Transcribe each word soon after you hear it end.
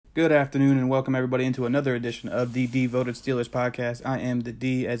Good afternoon and welcome everybody into another edition of the Devoted Steelers podcast. I am the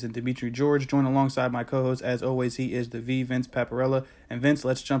D as in Demetri George, joined alongside my co-host as always. He is the V, Vince Paparella. And Vince,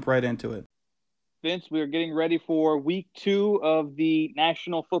 let's jump right into it. Vince, we are getting ready for week 2 of the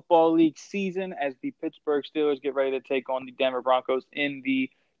National Football League season as the Pittsburgh Steelers get ready to take on the Denver Broncos in the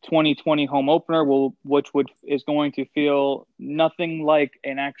 2020 home opener, which is going to feel nothing like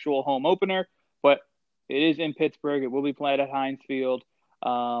an actual home opener, but it is in Pittsburgh. It will be played at Heinz Field.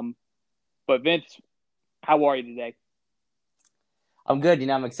 But Vince, how are you today? I'm good.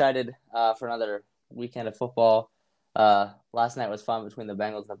 I'm excited for another weekend of football. Last night was fun between the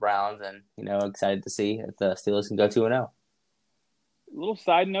Bengals and the Browns, and excited to see if the Steelers can go 2-0. A little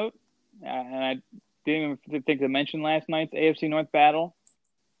side note, and I didn't even think to mention last night's AFC North battle.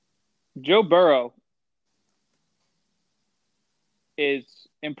 Joe Burrow is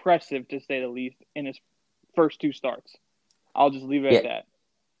impressive, to say the least, in his first 2 starts. I'll just leave it at that.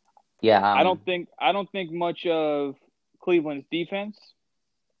 Yeah, I don't think much of Cleveland's defense.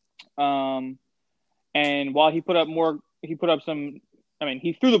 And while he threw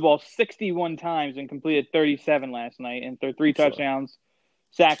the ball 61 times and completed 37 last night and threw 3 touchdowns,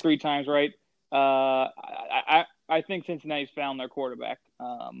 sacked 3 times, right? I think Cincinnati's found their quarterback.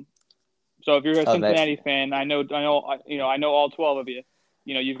 So if you're a Cincinnati fan, I know all 12 of you.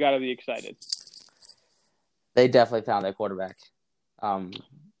 You've got to be excited. They definitely found their quarterback.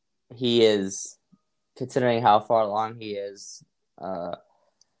 He is, considering how far along he is,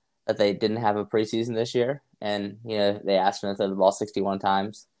 that they didn't have a preseason this year, and they asked him to throw the ball 61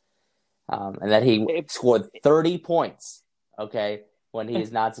 times, and that he scored 30 points. Okay, when he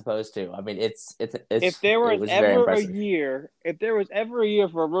is not supposed to. I mean, if there was ever a year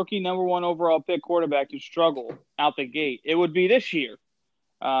for a rookie number 1 overall pick quarterback to struggle out the gate, it would be this year.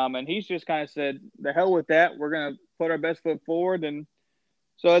 And he's just kind of said, "The hell with that. We're gonna put our best foot forward." And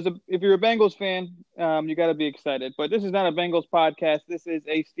so, if you're a Bengals fan, you got to be excited. But this is not a Bengals podcast. This is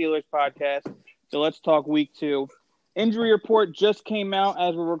a Steelers podcast. So let's talk week 2. Injury report just came out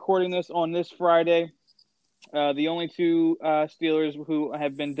as we're recording this on this Friday. The only 2 Steelers who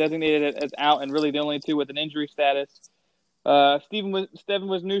have been designated as out, and really the only 2 with an injury status. Steven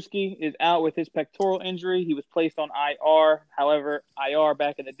Wisniewski is out with his pectoral injury. He was placed on IR. However, IR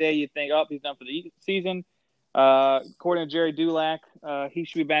back in the day, you'd think, he's done for the season. According to Jerry Dulac, he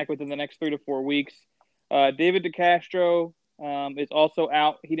should be back within the next 3 to 4 weeks. David DeCastro is also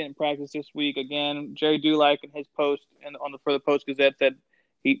out. He didn't practice this week. Again, Jerry Dulac in his post for the Post Gazette said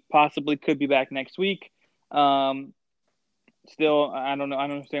he possibly could be back next week. Still, I don't know. I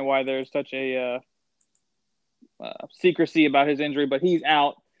don't understand why there's such a secrecy about his injury, but he's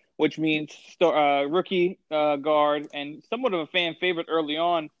out, which means rookie guard and somewhat of a fan favorite early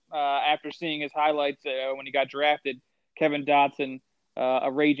on after seeing his highlights when he got drafted, Kevin Dotson, a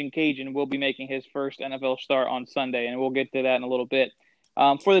raging Cajun, will be making his first NFL start on Sunday, and we'll get to that in a little bit.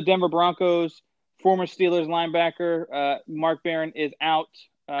 For the Denver Broncos, former Steelers linebacker Mark Barron is out.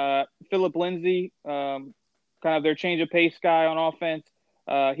 Philip Lindsay, kind of their change of pace guy on offense,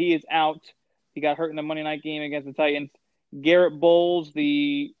 he is out. He got hurt in the Monday night game against the Titans. Garrett Bowles,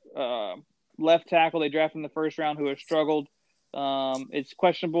 the left tackle they drafted in the first round, who has struggled, is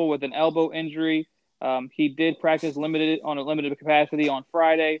questionable with an elbow injury. He did practice on a limited capacity on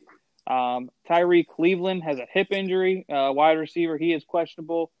Friday. Tyree Cleveland has a hip injury, wide receiver. He is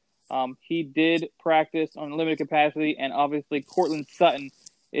questionable. He did practice on a limited capacity, and obviously Cortland Sutton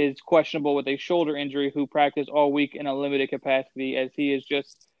is questionable with a shoulder injury, who practiced all week in a limited capacity, as he is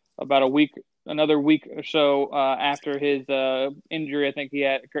just about another week or so after his injury. I think he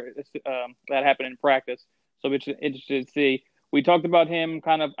had that happened in practice. So we're interested to see. We talked about him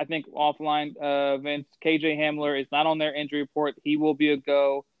kind of, I think, offline, Vince. KJ Hamler is not on their injury report. He will be a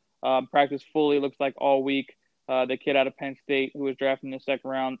go. Practice fully, looks like, all week. The kid out of Penn State who was drafted in the second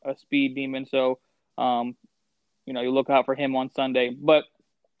round, a speed demon. So, you look out for him on Sunday. But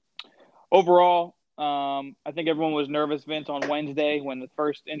overall, I think everyone was nervous, Vince, on Wednesday when the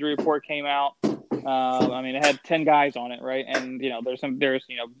first injury report came out. It had 10 guys on it, right? And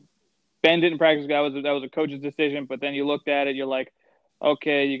Ben didn't practice. That was a coach's decision. But then you looked at it, you're like,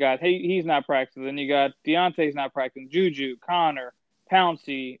 okay, you got he's not practicing. Then you got Deontay's not practicing. Juju, Connor,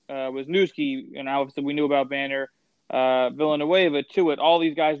 Pouncey, Wisniewski, and obviously we knew about Banner, Villanueva, Tuitt. All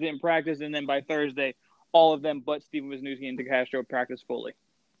these guys didn't practice, and then by Thursday, all of them but Steven Wisniewski and DeCastro practiced fully.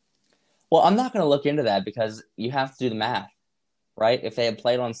 Well, I'm not going to look into that because you have to do the math, right? If they had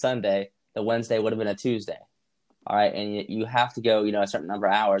played on Sunday, the Wednesday would have been a Tuesday, all right? And you have to go, a certain number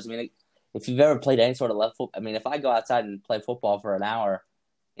of hours. If you've ever played any sort of left foot, if I go outside and play football for an hour,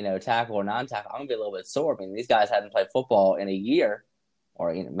 tackle or non-tackle, I'm going to be a little bit sore. These guys haven't played football in a year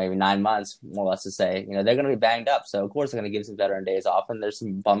or maybe 9 months, more or less to say, they're going to be banged up. So, of course, they're going to give some veteran days off, and there's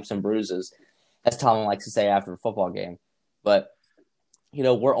some bumps and bruises, as Tomlin likes to say after a football game. But,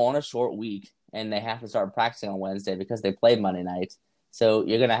 we're on a short week, and they have to start practicing on Wednesday because they played Monday night. So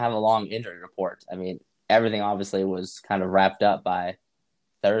you're going to have a long injury report. I mean, everything obviously was kind of wrapped up by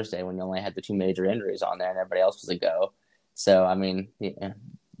Thursday when you only had the 2 major injuries on there and everybody else was a go. So, I mean,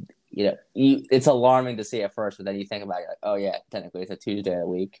 it's alarming to see at first, but then you think about it, like, oh, yeah, technically it's a Tuesday of the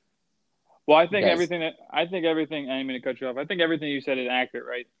week. Well, I think everything, I didn't mean to cut you off. I think everything you said is accurate,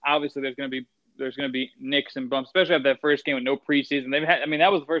 right? Obviously, there's going to be nicks and bumps, especially after that first game with no preseason.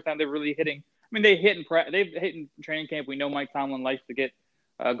 That was the first time they're really hitting. They've hit in training camp. We know Mike Tomlin likes to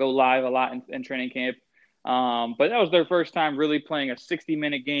go live a lot in training camp. But that was their first time really playing a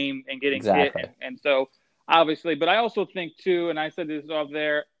 60-minute game and getting hit. And so, obviously, but I also think, too, and I said this off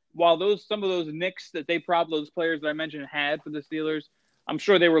there, while some of those nicks that those players that I mentioned had for the Steelers, I'm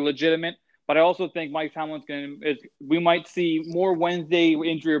sure they were legitimate. But I also think Mike Tomlin's we might see more Wednesday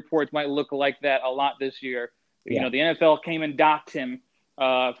injury reports might look like that a lot this year. Yeah. The NFL came and docked him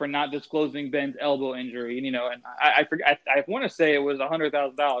for not disclosing Ben's elbow injury. And I want to say it was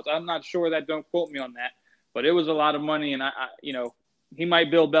 $100,000. I'm not sure that. Don't quote me on that. But it was a lot of money, and he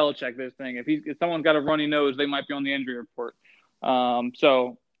might Bill Belichick this thing. If someone's got a runny nose, they might be on the injury report.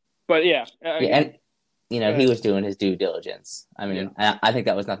 But yeah, and he was doing his due diligence. I think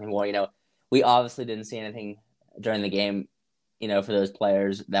that was nothing more. We obviously didn't see anything during the game, for those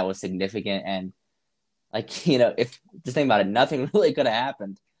players that was significant, and if just think about it, nothing really could have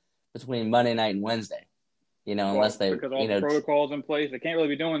happened between Monday night and Wednesday, unless they because all the protocols in place, they can't really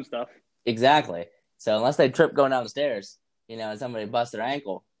be doing stuff. Exactly. So unless they trip going down the stairs, and somebody busts their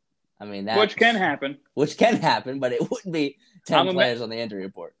ankle, which can happen. Which can happen, but it wouldn't be 10 players on the injury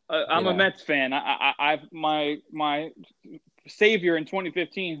report. I'm a Mets fan. My savior in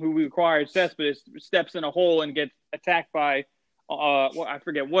 2015, who we acquired, Cespedes, steps in a hole and gets attacked by, I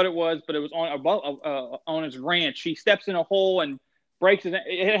forget what it was, but it was on his ranch. He steps in a hole and breaks it.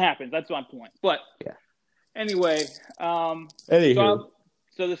 It happens. That's my point. But anyway,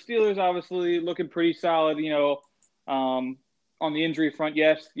 so the Steelers obviously looking pretty solid, on the injury front.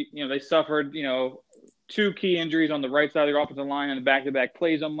 Yes, they suffered, 2 key injuries on the right side of their offensive line and the back-to-back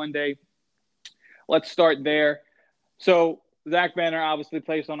plays on Monday. Let's start there. So Zach Banner obviously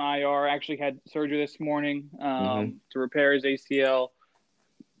placed on IR, actually had surgery this morning to repair his ACL.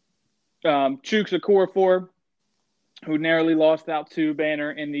 Chooks Okorafor, who narrowly lost out to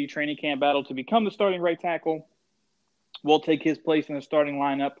Banner in the training camp battle to become the starting right tackle, will take his place in the starting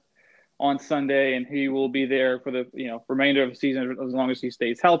lineup on Sunday, and he will be there for the remainder of the season as long as he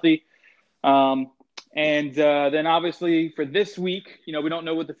stays healthy. And then obviously for this week, we don't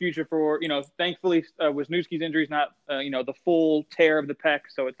know what the future for, thankfully Wisniewski's injury is not, the full tear of the pec.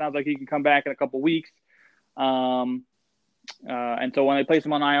 So it sounds like he can come back in a couple weeks. And so when they placed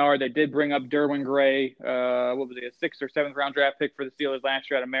him on IR, they did bring up Derwin Gray. What was he, a 6th or 7th round draft pick for the Steelers last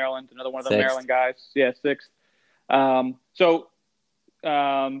year out of Maryland, another one of the Maryland guys. Yeah, 6th.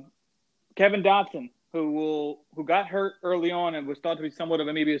 Kevin Dotson, who got hurt early on and was thought to be somewhat of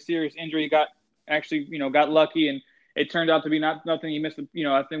maybe a serious injury, got lucky, and it turned out to be nothing. He missed,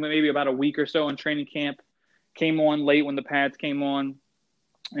 I think maybe about a week or so in training camp. Came on late when the pads came on,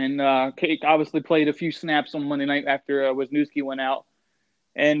 and obviously played a few snaps on Monday night after Wisniewski went out.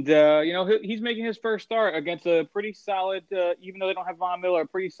 And he's making his first start against a pretty solid, even though they don't have Von Miller, a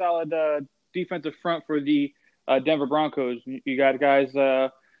pretty solid defensive front for the Denver Broncos. You got guys,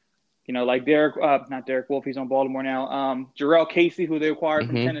 like not Derek Wolfe, he's on Baltimore now. Jarrell Casey, who they acquired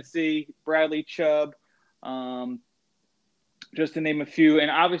from Tennessee, Bradley Chubb, just to name a few.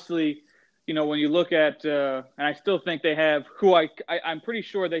 And obviously, when you look at, and I still think they have, I'm pretty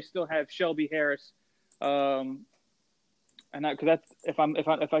sure they still have Shelby Harris, and because that's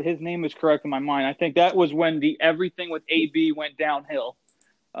if his name is correct in my mind, I think that was when everything with AB went downhill.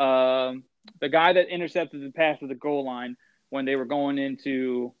 The guy that intercepted the pass at the goal line when they were going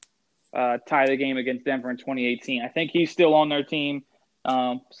into tie the game against Denver in 2018. I think he's still on their team.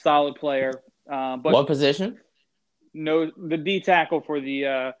 Solid player. But what position? No, the D tackle for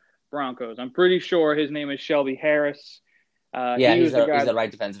the Broncos. I'm pretty sure his name is Shelby Harris. He's the right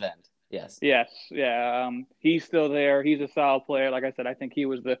defensive end. Yes. Yes. Yeah. He's still there. He's a solid player. Like I said, I think he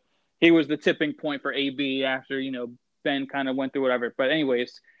was the tipping point for AB after Ben kind of went through whatever. But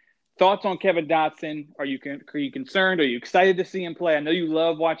anyways. Thoughts on Kevin Dotson? Are you concerned? Are you excited to see him play? I know you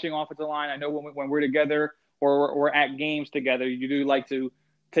love watching offensive line. I know when we're together or we're at games together, you do like to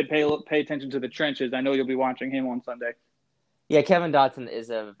pay attention to the trenches. I know you'll be watching him on Sunday. Yeah, Kevin Dotson is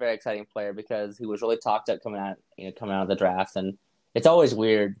a very exciting player because he was really talked up coming out of the draft, and it's always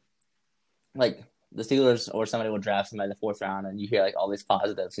weird. Like the Steelers or somebody will draft somebody in the 4th round, and you hear like all these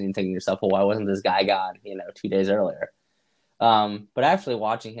positives, and you think to yourself, "Well, why wasn't this guy gone? 2 days earlier?" But actually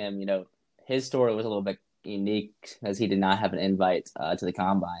watching him, his story was a little bit unique as he did not have an invite to the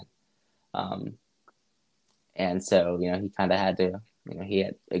combine, and so he kind of had to, he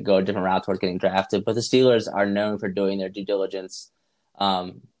had to go a different route towards getting drafted. But the Steelers are known for doing their due diligence,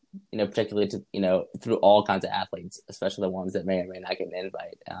 particularly to through all kinds of athletes, especially the ones that may or may not get an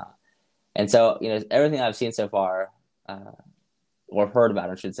invite. And so, everything I've seen so far, or heard about,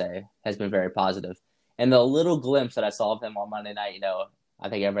 I should say, has been very positive. And the little glimpse that I saw of him on Monday night, I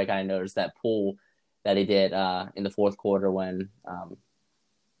think everybody kind of noticed that pull that he did in the fourth quarter when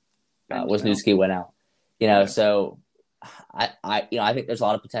Wisniewski went out. So I think there's a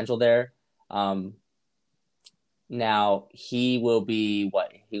lot of potential there. Now he will be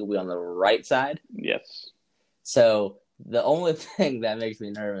He will be on the right side. Yes. So the only thing that makes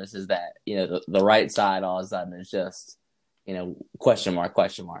me nervous is that the right side all of a sudden is just question mark.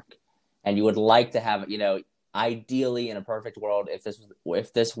 And you would like to have ideally in a perfect world,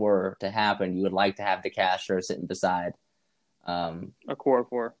 if this were to happen, you would like to have DeCastro sitting beside a core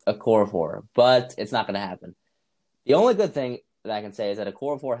four, but it's not going to happen. The only good thing that I can say is that a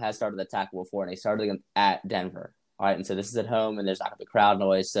core four has started the tackle before, and they started at Denver. All right, and so this is at home, and there's not going to be crowd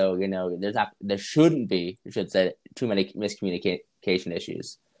noise, so there shouldn't be, I should say, too many miscommunication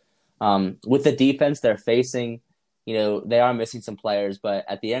issues. With the defense they're facing, they are missing some players, but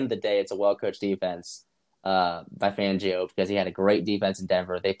at the end of the day, it's a well-coached defense by Fangio because he had a great defense in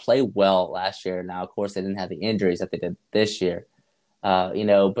Denver. They played well last year. Now, of course, they didn't have the injuries that they did this year, but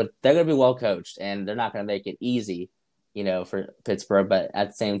they're going to be well-coached, and they're not going to make it easy, for Pittsburgh. But at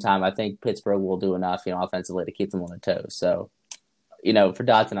the same time, I think Pittsburgh will do enough, offensively to keep them on their toes. So, for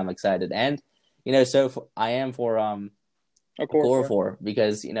Dotson, I'm excited. And, I am for a core four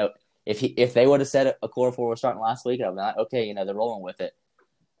because, if they would have said a core four was starting last week, I'm not okay. They're rolling with it.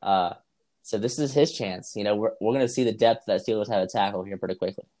 So this is his chance. We're going to see the depth that Steelers have to tackle here pretty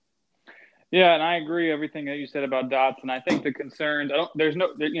quickly. Yeah, and I agree everything that you said about Dotson. I think the concerns.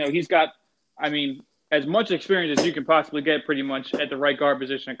 He's got. As much experience as you can possibly get, pretty much at the right guard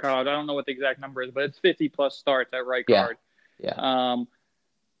position in college. I don't know what the exact number is, but it's 50+ starts at right guard. Yeah.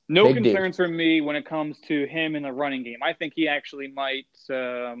 No Big concerns for me when it comes to him in the running game. I think he actually might.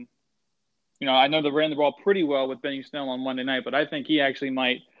 I know they ran the ball pretty well with Benny Snell on Monday night, but I think he actually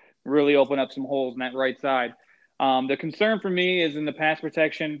might really open up some holes in that right side. The concern for me is in the pass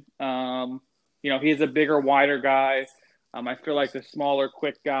protection. He's a bigger, wider guy. I feel like the smaller,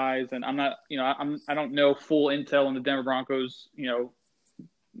 quick guys, and I'm not, I don't know full intel on the Denver Broncos,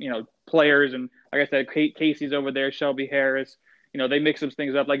 players. And like I said, Casey's over there, Shelby Harris, they mix those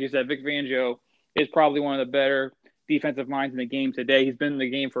things up. Like you said, Vic Fangio is probably one of the better defensive minds in the game today. He's been in the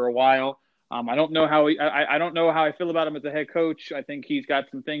game for a while. I don't know how I don't know how I feel about him as a head coach. I think he's got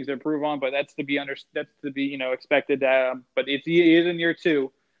some things to improve on, but that's to be expected. But he is in year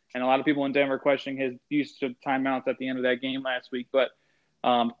 2. And a lot of people in Denver questioning his use of timeouts at the end of that game last week. But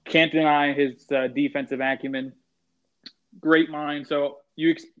can't deny his defensive acumen. Great mind. So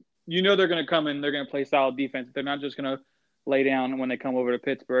they're going to come in. They're going to play solid defense. They're not just going to lay down when they come over to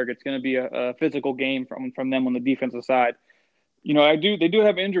Pittsburgh. It's going to be a physical game from them on the defensive side. They do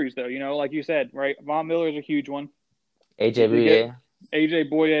have injuries, though. Like you said, right? Von Miller is a huge one. AJ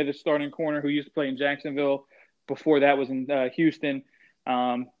Bouye, the starting corner who used to play in Jacksonville. Before that was in Houston.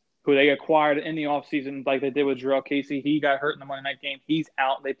 Who they acquired in the offseason like they did with Jarrell Casey. He got hurt in the Monday night game. He's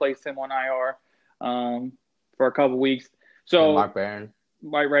out. They placed him on IR for a couple weeks. So and Mark Barron.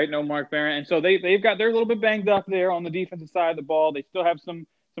 Right, no Mark Barron. And so they're a little bit banged up there on the defensive side of the ball. They still have some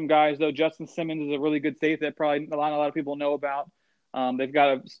guys, though. Justin Simmons is a really good safety that probably a lot of people know about. They've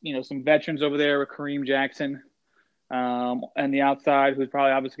got some veterans over there with Kareem Jackson and the outside, who's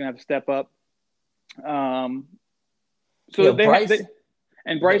probably obviously going to have to step up.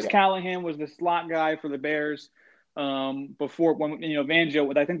 Bryce Callahan was the slot guy for the Bears before when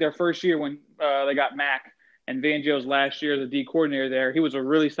Fangio. I think their first year when they got Mack, and Fangio's last year as a D coordinator there, he was a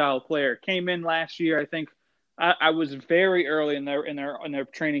really solid player. Came in last year, I think. I was very early in their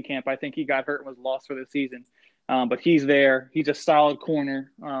training camp. I think he got hurt and was lost for the season, but he's there. He's a solid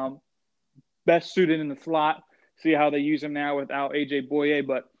corner, best suited in the slot. See how they use him now without AJ Bouye,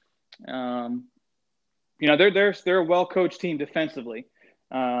 but they're a well coached team defensively.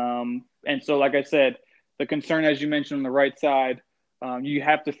 And so, like I said, the concern, as you mentioned, on the right side, you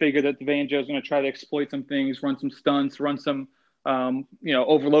have to figure that Fangio is going to try to exploit some things, run some stunts, run some,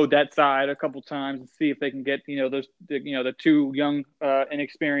 overload that side a couple times and see if they can get, the 2 young,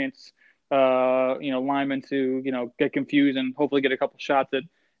 inexperienced linemen to, get confused and hopefully get a couple shots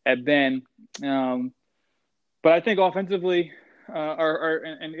at Ben. But I think offensively,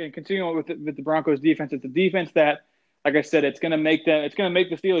 and continuing with the Broncos defense, it's a defense that, like I said, it's going to make the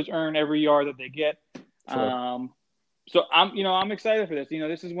Steelers earn every yard that they get. Sure. So I'm excited for this.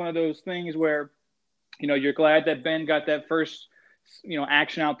 This is one of those things where, you're glad that Ben got that first,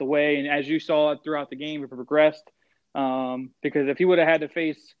 action out the way. And as you saw throughout the game, it progressed. Because if he would have had to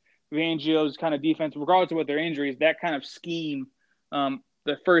face Fangio's kind of defense, regardless of what their injuries, that kind of scheme,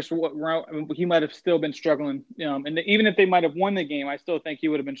 the first round, he might have still been struggling. And even if they might have won the game, I still think he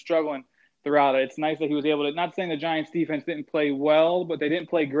would have been struggling throughout it. It's nice that he was able to, not saying the Giants defense didn't play well, but they didn't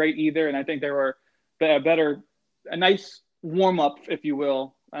play great either. And I think they were a nice warm up, if you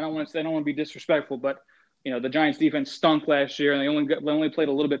will. I don't want to be disrespectful, but the Giants defense stunk last year and they only played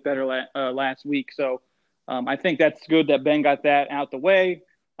a little bit better last week. So I think that's good that Ben got that out the way.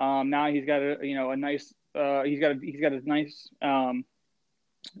 Now he's got he's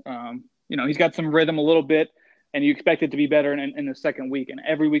got some rhythm a little bit, and you expect it to be better in the second week. And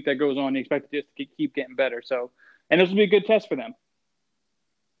every week that goes on, you expect it to keep getting better. So, and this will be a good test for them.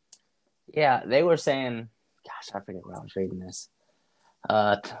 Yeah, they were saying, gosh, I forget where I was reading this.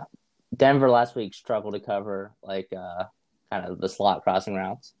 Denver last week struggled to cover kind of the slot crossing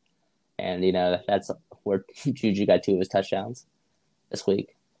routes. And, that's where Juju got 2 of his touchdowns this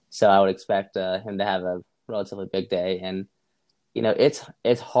week. So I would expect him to have a relatively big day. And,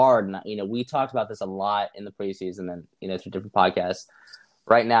 it's hard. We talked about this a lot in the preseason and, through different podcasts.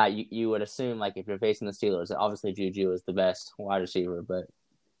 Right now, you would assume, if you're facing the Steelers, that obviously Juju is the best wide receiver. But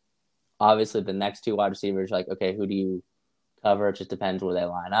obviously the next 2 wide receivers, okay, who do you cover? It just depends where they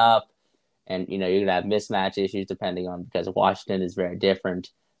line up. And, you're going to have mismatch issues depending on, because Washington is very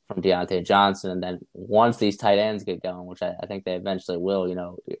different from Deontay Johnson. And then once these tight ends get going, which I think they eventually will, are you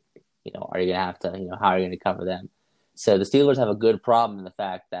going to have to, how are you going to cover them? So the Steelers have a good problem in the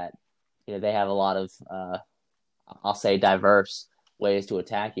fact that, they have a lot of, I'll say, diverse ways to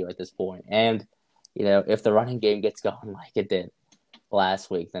attack you at this point. And, if the running game gets going like it did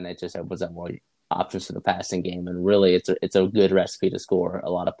last week, then it just opens up more options for the passing game. And really, it's a good recipe to score a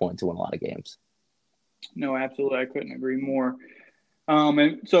lot of points to win a lot of games. No, absolutely. I couldn't agree more.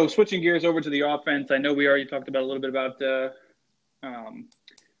 And so switching gears over to the offense, I know we already talked about a little bit about the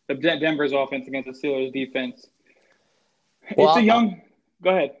Denver's offense against the Steelers defense. Well, Go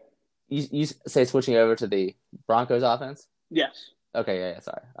ahead. You say switching over to the Broncos offense? Yes. Okay, yeah,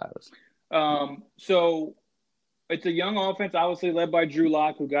 sorry. I was. So it's a young offense, obviously led by Drew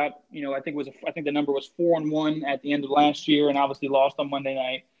Lock, who got, I think the number was 4-1 at the end of last year, and obviously lost on Monday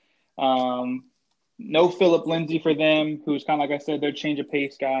night. No Phillip Lindsay for them, who's kind of, like I said, their change of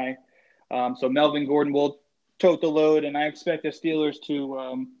pace guy. So Melvin Gordon will tote the load, and I expect the Steelers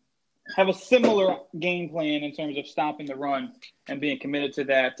to have a similar game plan in terms of stopping the run and being committed to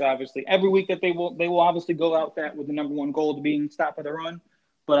that. Obviously, every week that they will obviously go out that with the number one goal to being stopping the run.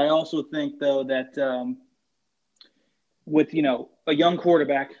 But I also think, though, that with a young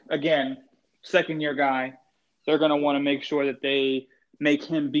quarterback, again, second-year guy, they're going to want to make sure that they make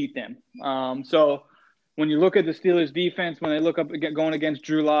him beat them. So when you look at the Steelers defense, when they look up going against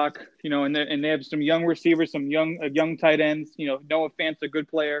Drew Lock, and they have some young receivers, some young tight ends. Noah Fant's a good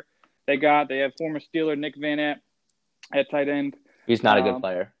player. They have former Steeler Nick Van at tight end. He's not a good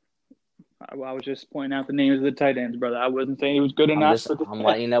player. I was just pointing out the names of the tight ends, brother. I wasn't saying he was good enough. I'm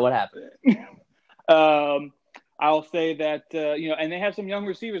letting you know what happened. I'll say that and they have some young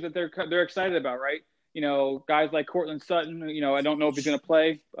receivers that they're excited about, right? Guys like Cortland Sutton. I don't know if he's going to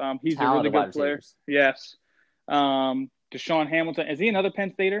play. He's a really good player. Yes. Deshaun Hamilton. Is he another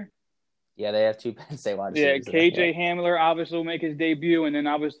Penn Stater? Yeah, they have 2 Penn State wide receivers. Yeah, KJ Hamler obviously will make his debut, and then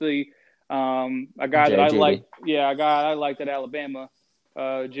obviously a guy that I like. Yeah, a guy I liked at Alabama,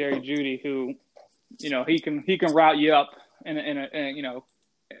 Jerry Jeudy, who he can route you up, and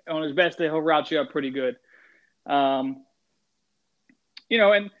on his best day he'll route you up pretty good. And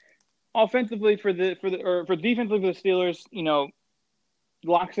offensively for defensively for the Steelers,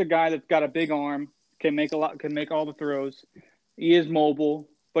 Lock's a guy that's got a big arm, can make all the throws. He is mobile,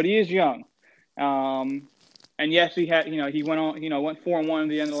 but he is young. And yes, he went 4-1 at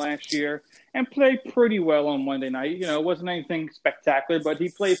the end of last year and played pretty well on Monday night. It wasn't anything spectacular, but he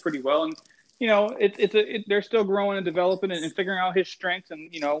played pretty well. And they're still growing and developing and figuring out his strengths.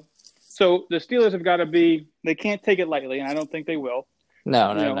 And so the Steelers have got to be. They can't take it lightly, and I don't think they will.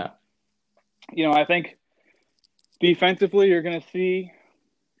 No. I think defensively, you're going to see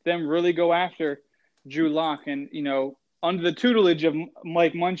them really go after Drew Lock, and under the tutelage of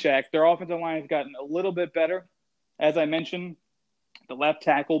Mike Munchak, their offensive line has gotten a little bit better, as I mentioned. the left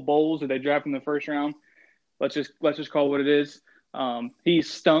tackle Bowles that they drafted in the first round. Let's just call it what it is. He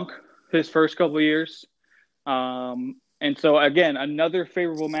stunk his first couple of years. And so, again, another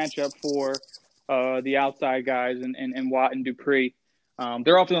favorable matchup for the outside guys and Watt and Dupree.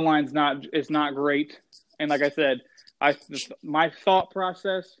 Their offensive line is not great. And like I said, my thought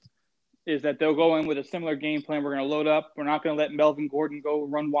process is that they'll go in with a similar game plan. We're going to load up. We're not going to let Melvin Gordon go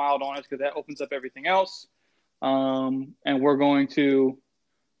run wild on us because that opens up everything else. And we're going to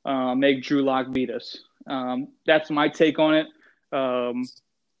make Drew Lock beat us. That's my take on it.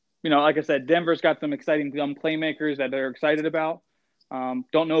 Like I said, Denver's got some exciting young playmakers that they're excited about.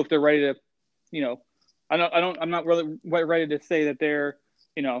 Don't know if they're ready to, I'm not really ready to say that they're,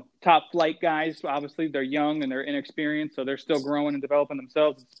 top flight guys. Obviously, they're young and they're inexperienced, so they're still growing and developing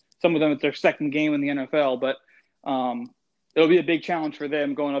themselves. Some of them, it's their second game in the NFL, but it'll be a big challenge for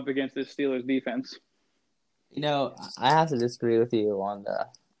them going up against this Steelers defense. I have to disagree with you on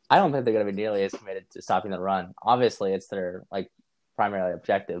I don't think they're going to be nearly as committed to stopping the run. Obviously, it's their primarily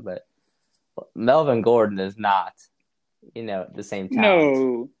objective, but Melvin Gordon is not, the same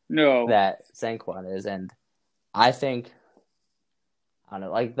talent that Saquon is, and I think I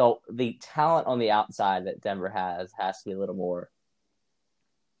don't know, the talent on the outside that Denver has to be a little more,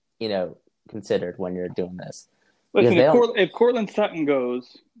 considered when you're doing this. Listen, if Cortland Sutton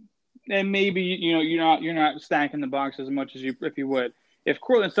goes, then maybe you're not stacking the box as much as if you would. If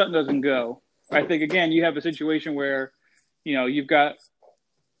Cortland Sutton doesn't go, I think again you have a situation where, you've got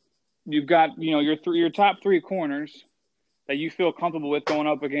your top three corners that you feel comfortable with going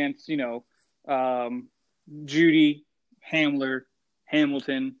up against, Judy, Hamler,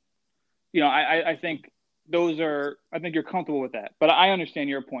 Hamilton. I think I think you're comfortable with that. But I understand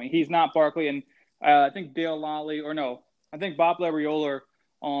your point. He's not Barkley, and I think Dale Lally, I think Bob Labriola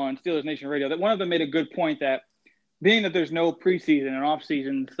on Steelers Nation Radio, that one of them made a good point that being that there's no preseason and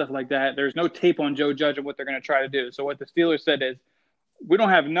offseason stuff like that, there's no tape on Joe Judge and what they're going to try to do. So what the Steelers said is, we don't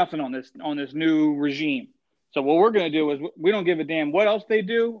have nothing on this new regime. So what we're going to do is we don't give a damn what else they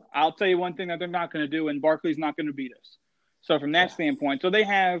do. I'll tell you one thing that they're not going to do, and Barkley's not going to beat us. So from that standpoint,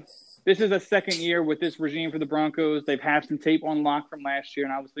 this is a second year with this regime for the Broncos. They've had some tape on lock from last year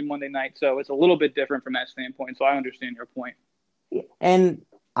and obviously Monday night. So it's a little bit different from that standpoint. So I understand your point. And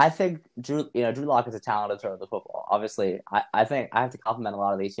I think Drew Lock is a talented thrower of the football. Obviously, I think I have to compliment a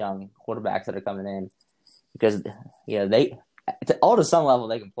lot of these young quarterbacks that are coming in because, they to some level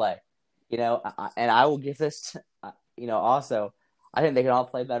they can play, and I will give this, also, I think they can all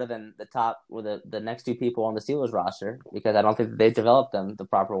play better than the next two people on the Steelers roster because I don't think that they developed them the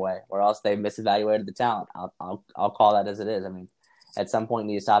proper way, or else they misevaluated the talent. I'll call that as it is. I mean, at some point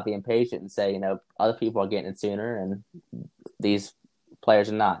you need to stop being patient and say, other people are getting it sooner and these players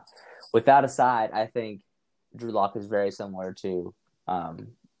are not. With that aside, I think Drew Lock is very similar to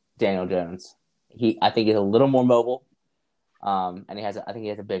Daniel Jones. I think he's a little more mobile, and I think he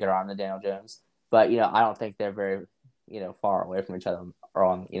has a bigger arm than Daniel Jones. But I don't think they're very far away from each other or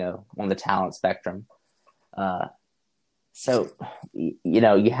on the talent spectrum. So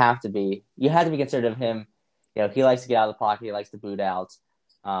you have to be considerate of him. He likes to get out of the pocket. He likes to boot out.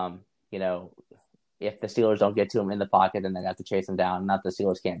 If the Steelers don't get to him in the pocket, then they have to chase him down. Not the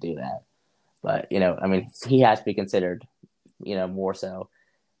Steelers can't do that, but he has to be considered, more so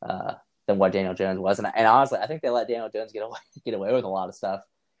than what Daniel Jones was. And honestly, I think they let Daniel Jones get away with a lot of stuff.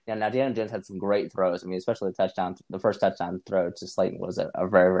 Now Daniel Jones had some great throws. I mean, especially the first touchdown throw to Slayton was a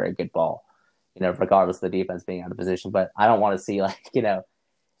very, very good ball. Regardless of the defense being out of position. But I don't want to see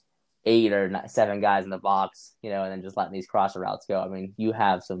 8 or 7 guys in the box, and then just letting these crosser routes go. I mean, you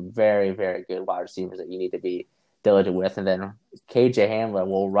have some very, very good wide receivers that you need to be diligent with. And then KJ Hamler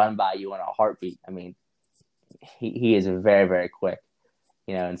will run by you in a heartbeat. I mean, he is very, very quick,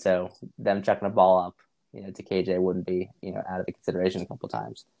 and so them chucking a ball up, to KJ wouldn't be, out of the consideration a couple of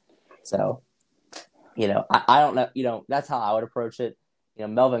times. So, I don't know, that's how I would approach it.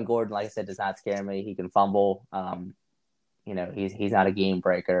 Melvin Gordon, like I said, does not scare me. He can fumble. He's not a game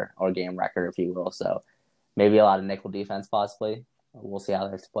breaker or game wrecker, if you will. So maybe a lot of nickel defense, possibly. We'll see how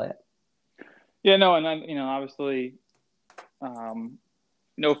they have to play it. Yeah, no, and then, obviously,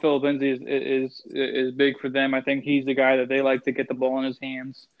 Philip Lindsay is big for them. I think he's the guy that they like to get the ball in his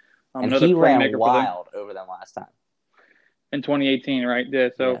hands. And he ran wild over them last time. In 2018, right? Yeah.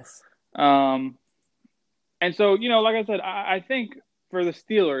 So, yes. And so, like I said, I think for the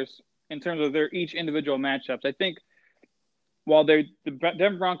Steelers, in terms of their each individual matchups, I think while the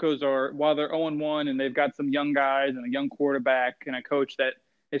Denver Broncos while they're 0-1 and they've got some young guys and a young quarterback and a coach that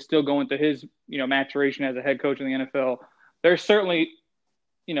is still going through his, maturation as a head coach in the NFL, they're certainly,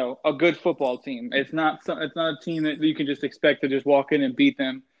 a good football team. It's not a team that you can just expect to just walk in and beat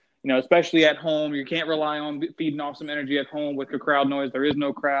them. Especially at home, you can't rely on feeding off some energy at home with the crowd noise. There is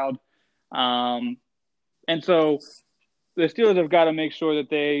no crowd, and so the Steelers have got to make sure that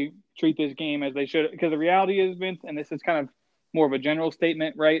they treat this game as they should. Because the reality is, Vince, and this is kind of more of a general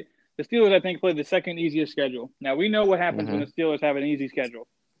statement, right? The Steelers, I think, play the second easiest schedule. Now we know what happens when the Steelers have an easy schedule.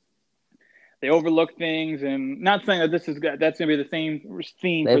 They overlook things, and not saying that that's going to be the same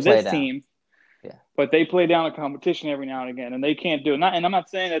theme for this team. Yeah. But they play down a competition every now and again, and they can't do it. And I'm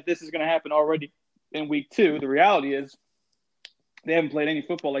not saying that this is going to happen already in week 2. The reality is they haven't played any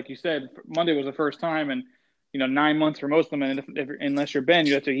football, like you said. Monday was the first time, and 9 months for most of them, and unless you're Ben,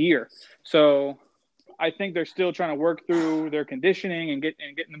 that's a year. So I think they're still trying to work through their conditioning and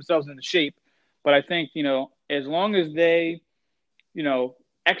getting themselves into shape. But I think as long as they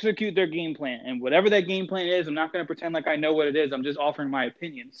execute their game plan, and whatever that game plan is, I'm not going to pretend like I know what it is. I'm just offering my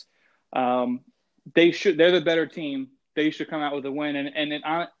opinions. They're the better team. They should come out with a win, and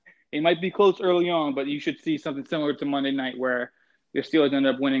it might be close early on, but you should see something similar to Monday night where the Steelers end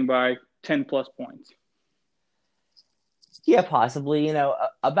up winning by 10 plus points. Yeah, possibly.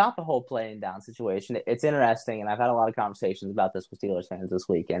 About the whole playing down situation, it's interesting, and I've had a lot of conversations about this with Steelers fans this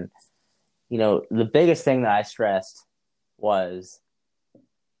week. And the biggest thing that I stressed was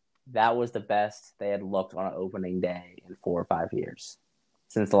that was the best they had looked on an opening day in 4 or 5 years.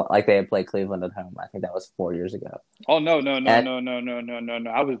 Since they had played Cleveland at home. I think that was 4 years ago. Oh, no.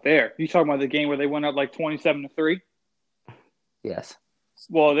 I was there. You talking about the game where they went up like 27-3? Yes.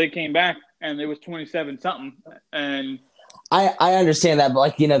 Well, they came back and it was 27-something. And I understand that,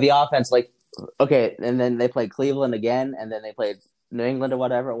 but the offense, okay, and then they played Cleveland again, and then they played New England or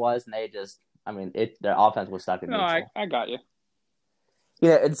whatever it was, and they just, their offense was stuck in neutral. No, I got you.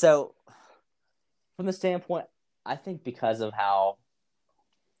 Yeah, and so from the standpoint, I think because of how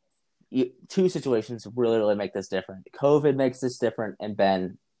two situations really, really make this different. COVID makes this different, and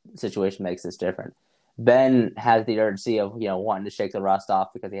Ben's situation makes this different. Ben has the urgency of, wanting to shake the rust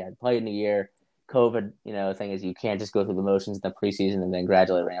off because he hadn't played in a year. COVID, the thing is you can't just go through the motions in the preseason and then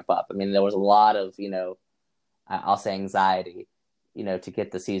gradually ramp up. There was a lot of, I'll say anxiety, to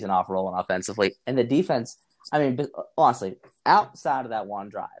get the season off rolling offensively. And the defense, honestly, outside of that one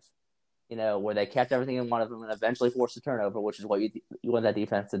drive, where they kept everything in one of them and eventually forced a turnover, which is what you want that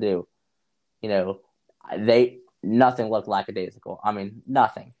defense to do. Nothing looked lackadaisical.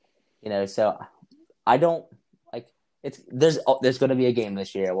 Nothing. So I don't there's going to be a game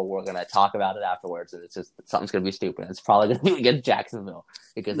this year where we're going to talk about it afterwards, and it's just something's going to be stupid. It's probably going to be against Jacksonville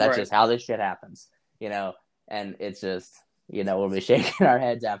because that's just how this shit happens. And it's just we'll be shaking our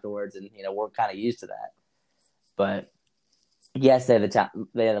heads afterwards, and we're kind of used to that. But yes, they're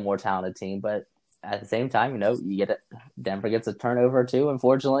the more talented team, but at the same time, you get it. Denver gets a turnover or two,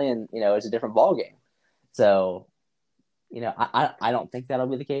 unfortunately, and it's a different ball game. So, I don't think that'll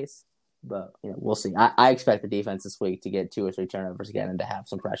be the case, but we'll see. I expect the defense this week to get 2 or 3 turnovers again and to have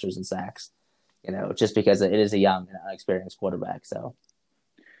some pressures and sacks. Just because it is a young and unexperienced quarterback. So.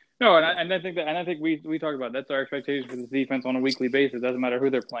 No, and I think we talk about that's our expectation for this defense on a weekly basis. Doesn't matter who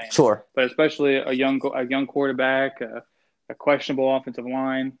they're playing. Sure, but especially a young quarterback, a questionable offensive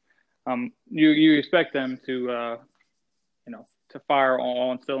line. You expect them to fire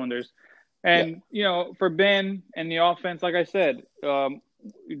on cylinders, and for Ben and the offense, like I said,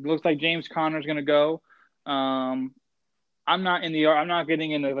 it looks like James Conner's going to go. I'm not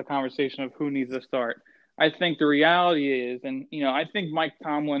getting into the conversation of who needs to start. I think the reality is, and I think Mike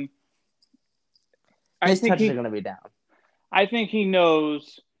Tomlin, his touches are going to be down. I think he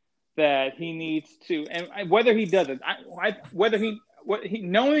knows that he needs to, and whether he does it,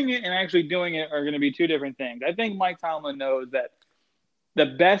 knowing it and actually doing it are going to be two different things. I think Mike Tomlin knows that the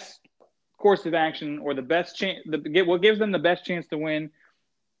best course of action or the best chance, what gives them the best chance to win,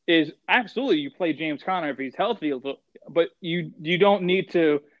 is absolutely you play James Conner if he's healthy, but you don't need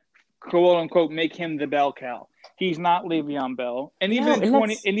to quote unquote make him the bell cow. He's not Le'Veon Bell, and even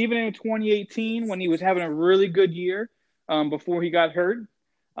in 2018 when he was having a really good year before he got hurt.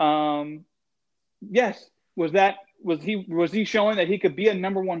 Yes, was he showing that he could be a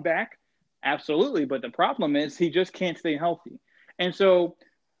number one back? Absolutely, but the problem is he just can't stay healthy, and so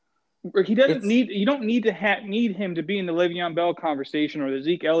he doesn't need. You don't need to need him to be in the Le'Veon Bell conversation or the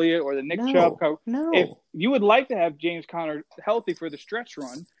Zeke Elliott or the Nick Chubb. No, if you would like to have James Conner healthy for the stretch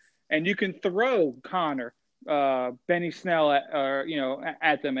run, and you can throw Conner, Benny Snell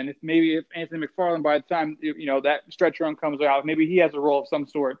at them, and if Anthony McFarland by the time that stretch run comes out, maybe he has a role of some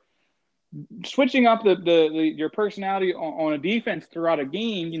sort. switching up your personality on a defense throughout a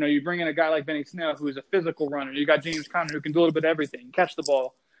game, you bring in a guy like Benny Snell, who is a physical runner. You got James Conner, who can do a little bit of everything, catch the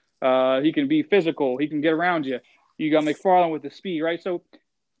ball. He can be physical. He can get around you. You got McFarland with the speed, right? So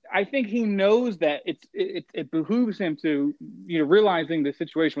I think he knows that it behooves him to, realizing the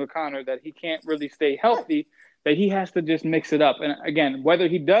situation with Conner, that he can't really stay healthy, that he has to just mix it up. And again, whether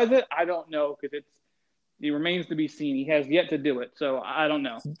he does it, I don't know, because he remains to be seen. He has yet to do it, so I don't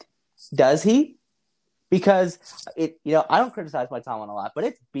know. Does he? Because I don't criticize Mike Tomlin a lot, but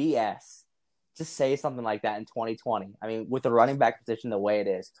it's BS to say something like that in 2020. I mean, with the running back position the way it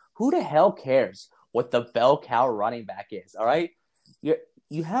is, who the hell cares what the bell cow running back is? All right,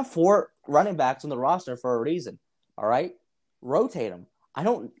 you have 4 running backs on the roster for a reason. All right, rotate them.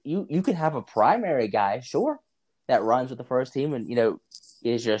 You can have a primary guy, sure, that runs with the first team and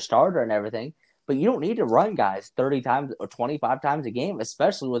is your starter and everything. But you don't need to run guys 30 times or 25 times a game,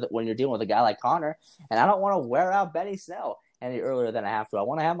 especially when you're dealing with a guy like Conner. And I don't want to wear out Benny Snell any earlier than I have to. I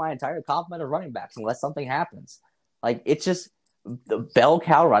want to have my entire complement of running backs unless something happens. Like, it's just the bell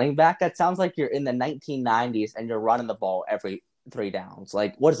cow running back. That sounds like you're in the 1990s and you're running the ball every 3 downs.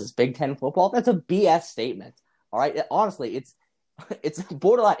 Like, what is this, Big Ten football? That's a BS statement. All right? Honestly, it's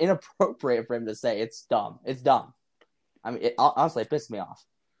borderline inappropriate for him to say. It's dumb. It's dumb. I mean, honestly, it pissed me off.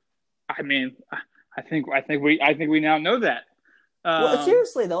 I mean, I think we now know that. Well,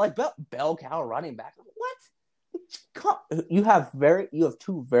 seriously though, like bell cow running back. What? You have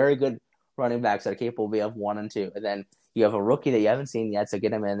 2 very good running backs that are capable of 1 and 2, and then you have a rookie that you haven't seen yet, so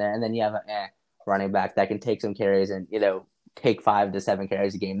get him in there, and then you have an running back that can take some carries and take 5 to 7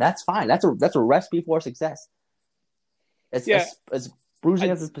 carries a game. That's fine. That's a recipe for success. It's as bruising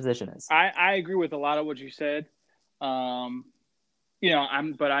as his position is. I agree with a lot of what you said.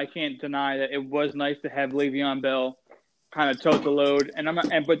 But I can't deny that it was nice to have Le'Veon Bell kind of tote the load,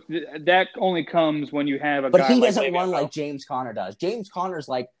 but that only comes when you have a guy. But he doesn't run like James Conner does. James Conner's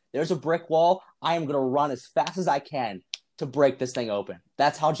like, there's a brick wall. I am going to run as fast as I can to break this thing open.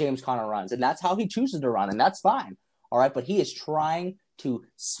 That's how James Conner runs, and that's how he chooses to run, and that's fine. All right, but he is trying to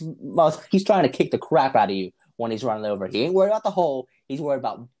kick the crap out of you when he's running over. He ain't worried about the hole. He's worried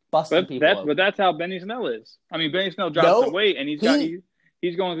about busting people over. But that's how Benny Snell is. I mean, Benny Snell drops some weight, and he's going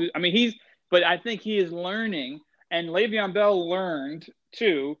through. I mean, but I think he is learning, and Le'Veon Bell learned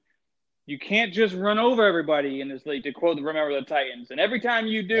too. You can't just run over everybody in this league. To quote Remember the Titans, and every time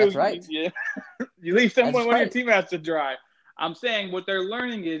you do, that's right. you leave one of your teammates to dry. I'm saying what they're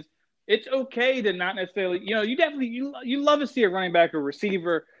learning is it's okay to not necessarily. You definitely you love to see a running back or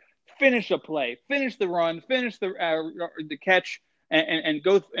receiver finish a play, finish the run, finish the catch. And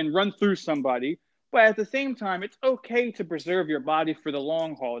go and run through somebody. But at the same time, it's okay to preserve your body for the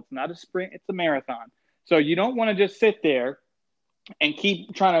long haul. It's not a sprint, it's a marathon. So you don't want to just sit there and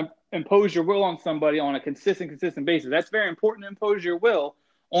keep trying to impose your will on somebody on a consistent basis. That's very important to impose your will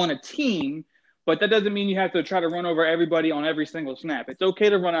on a team, but that doesn't mean you have to try to run over everybody on every single snap. It's okay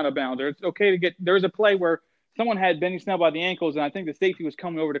to run out of bounds. Or it's okay to there's a play where someone had Benny Snell by the ankles, and I think the safety was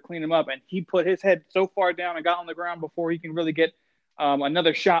coming over to clean him up, and he put his head so far down and got on the ground before he can really get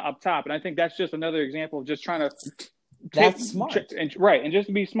another shot up top. And I think that's just another example of just trying to that's smart. And just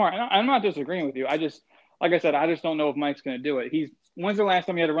to be smart. And I'm not disagreeing with you. Like I said, I just don't know if Mike's going to do it. When's the last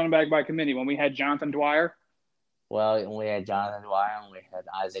time he had a running back by committee? When we had Jonathan Dwyer? Well, when we had Jonathan Dwyer and we had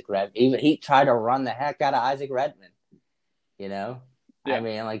Isaac Redman. Even he tried to run the heck out of Isaac Redman. Yeah. I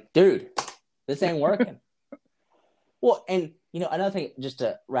mean, like, dude, this ain't working. Well, and, another thing, just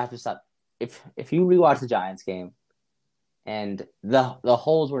to wrap this up, if you rewatch the Giants game, and the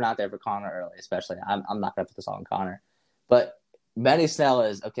holes were not there for Conner early, especially. I'm not going to put this all on Conner. But Benny Snell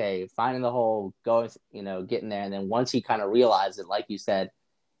is, okay, finding the hole, going, getting there. And then once he kind of realized it, like you said,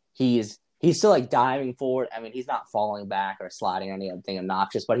 he's still, like, diving forward. I mean, he's not falling back or sliding or anything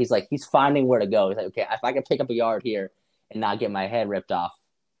obnoxious, but he's finding where to go. He's like, okay, if I can pick up a yard here and not get my head ripped off,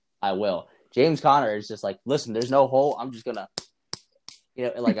 I will. James Conner is just like, listen, there's no hole. I'm just going to,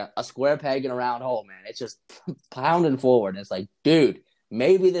 like a square peg in a round hole, man. It's just pounding forward. And it's like, dude,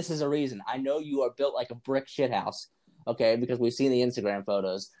 maybe this is a reason. I know you are built like a brick shithouse, okay, because we've seen the Instagram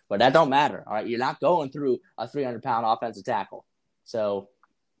photos, but that don't matter, all right? You're not going through a 300-pound offensive tackle. So,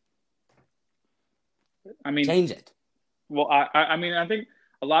 change it. Well, I mean, I think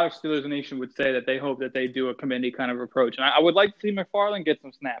a lot of Steelers Nation would say that they hope that they do a committee kind of approach. And I would like to see McFarland get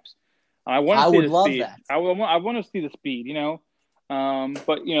some snaps. I want to see the speed. I want to see the speed,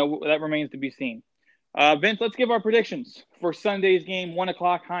 but, that remains to be seen. Vince, let's give our predictions for Sunday's game, 1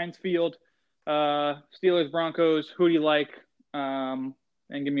 o'clock, Heinz Field, Steelers, Broncos. Who do you like? And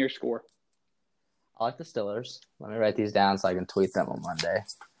give me your score. I like the Steelers. Let me write these down so I can tweet them on Monday.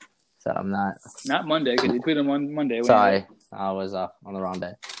 So I'm not. Not Monday, because you tweeted on Monday. Sorry, I was on the wrong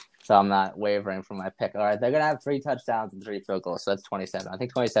day. So I'm not wavering from my pick. All right, they're going to have 3 touchdowns and 3 field goals. So that's 27. I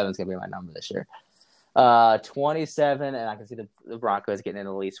think 27 is going to be my number this year. 27, and I can see the Broncos getting in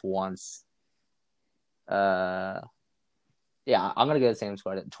at least once. Yeah, I'm going to go the same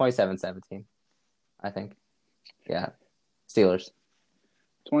score. 27-17, I think. Yeah, Steelers.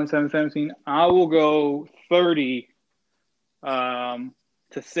 27-17. I will go 30 to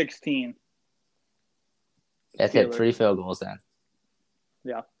 16. Let's hit 3 field goals then.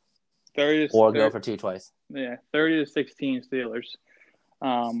 Yeah. 30 to, or go for 2 twice. Yeah, 30 to 16 Steelers.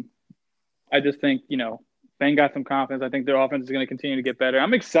 I just think, Ben got some confidence. I think their offense is going to continue to get better.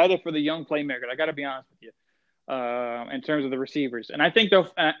 I'm excited for the young playmakers. I got to be honest with you. In terms of the receivers. And I think they'll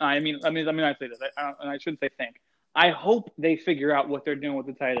 – I mean, let me not say this. I shouldn't say think. I hope they figure out what they're doing with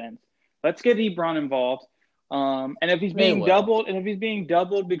the tight ends. Let's get Ebron involved. And if he's being doubled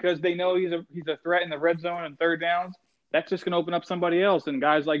because they know he's a threat in the red zone and third downs, that's just going to open up somebody else. And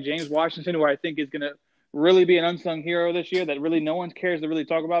guys like James Washington, who I think is going to really be an unsung hero this year that really no one cares to really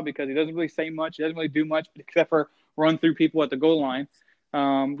talk about because he doesn't really say much. He doesn't really do much except for run through people at the goal line.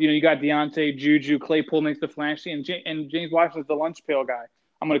 You got Deontay, Juju, Claypool makes the flashy, and James Washington's the lunch pail guy.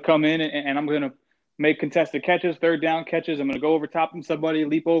 I'm going to come in and I'm going to make contested catches, third down catches. I'm going to go over top of somebody,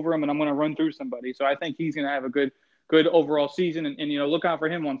 leap over him, and I'm going to run through somebody. So I think he's going to have a good overall season. And look out for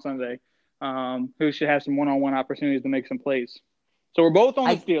him on Sunday, who should have some one-on-one opportunities to make some plays. So we're both on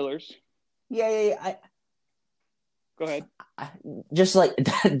the Steelers. Yeah. Go ahead. Just like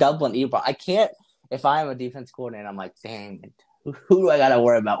Dublin Ebron. I can't – if I'm a defense coordinator, I'm like, dang it. Who do I got to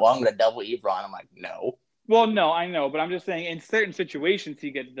worry about? Well, I'm going to double Ebron. I'm like, no. Well, no, I know. But I'm just saying in certain situations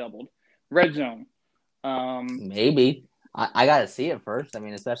he gets doubled. Red zone. Maybe. I got to see it first. I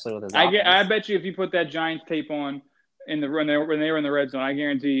mean, especially with his offense. I bet you if you put that Giants tape on when they were in the red zone, I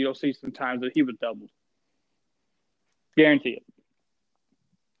guarantee you'll see some times that he was doubled. Guarantee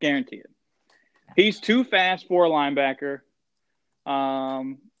it. He's too fast for a linebacker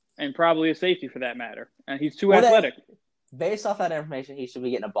and probably a safety for that matter. And he's too athletic. Based off that information, he should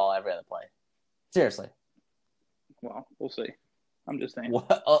be getting a ball every other play. Seriously. Well, we'll see. I'm just saying. Well,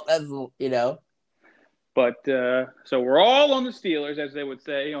 that's, But, so we're all on the Steelers, as they would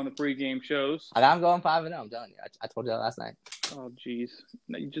say on the pregame shows. I'm going 5-0, I'm telling you. I told you that last night. Oh, jeez.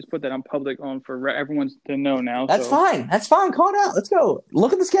 You just put that on public for everyone to know now. That's fine. Call it out. Let's go.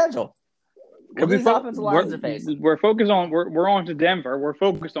 Look at the schedule. These offensive lines are facing. We're focused on – we're on to Denver. We're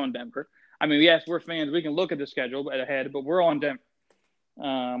focused on Denver. I mean, yes, we're fans. We can look at the schedule ahead, but we're on Denver.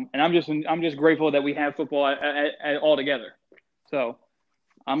 And I'm just grateful that we have football all together. So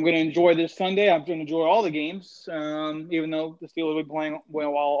I'm going to enjoy this Sunday. I'm going to enjoy all the games, even though the Steelers will be playing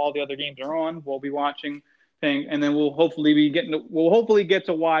while all the other games are on. We'll be watching things, and then we'll hopefully get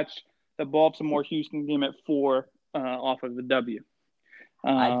to watch the Baltimore-Houston game at 4 off of the W.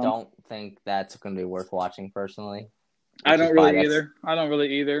 I don't think that's going to be worth watching personally. I don't really either. I don't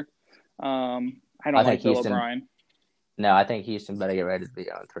like Bill O'Brien. No, I think Houston better get ready to be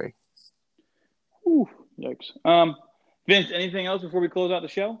on 3. Ooh, yikes. Vince, anything else before we close out the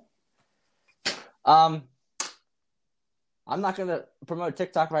show? I'm not going to promote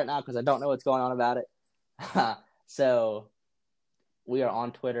TikTok right now because I don't know what's going on about it. So we are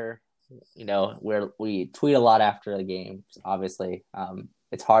on Twitter. We tweet a lot after the games, obviously.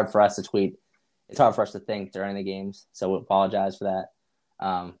 It's hard for us to tweet. It's hard for us to think during the games, so we apologize for that.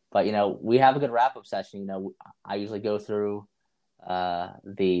 But, we have a good wrap-up session. I usually go through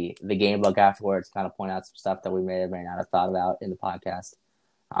the game book afterwards, kind of point out some stuff that we may or may not have thought about in the podcast.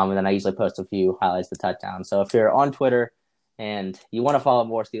 And then I usually post a few highlights of the touchdown. So if you're on Twitter and you want to follow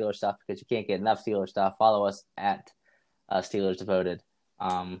more Steelers stuff because you can't get enough Steelers stuff, follow us at Steelers Devoted.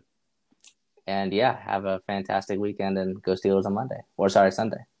 And, have a fantastic weekend and go Steelers on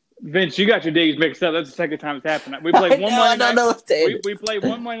Sunday. Vince, you got your days mixed up. That's the second time it's happened. We played one Monday night. We played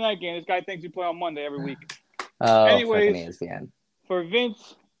one Monday night game. This guy thinks we play on Monday every week. Anyways, for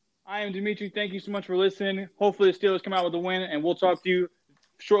Vince, I am Demetri. Thank you so much for listening. Hopefully the Steelers come out with a win, and we'll talk to you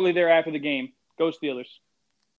shortly thereafter the game. Go Steelers.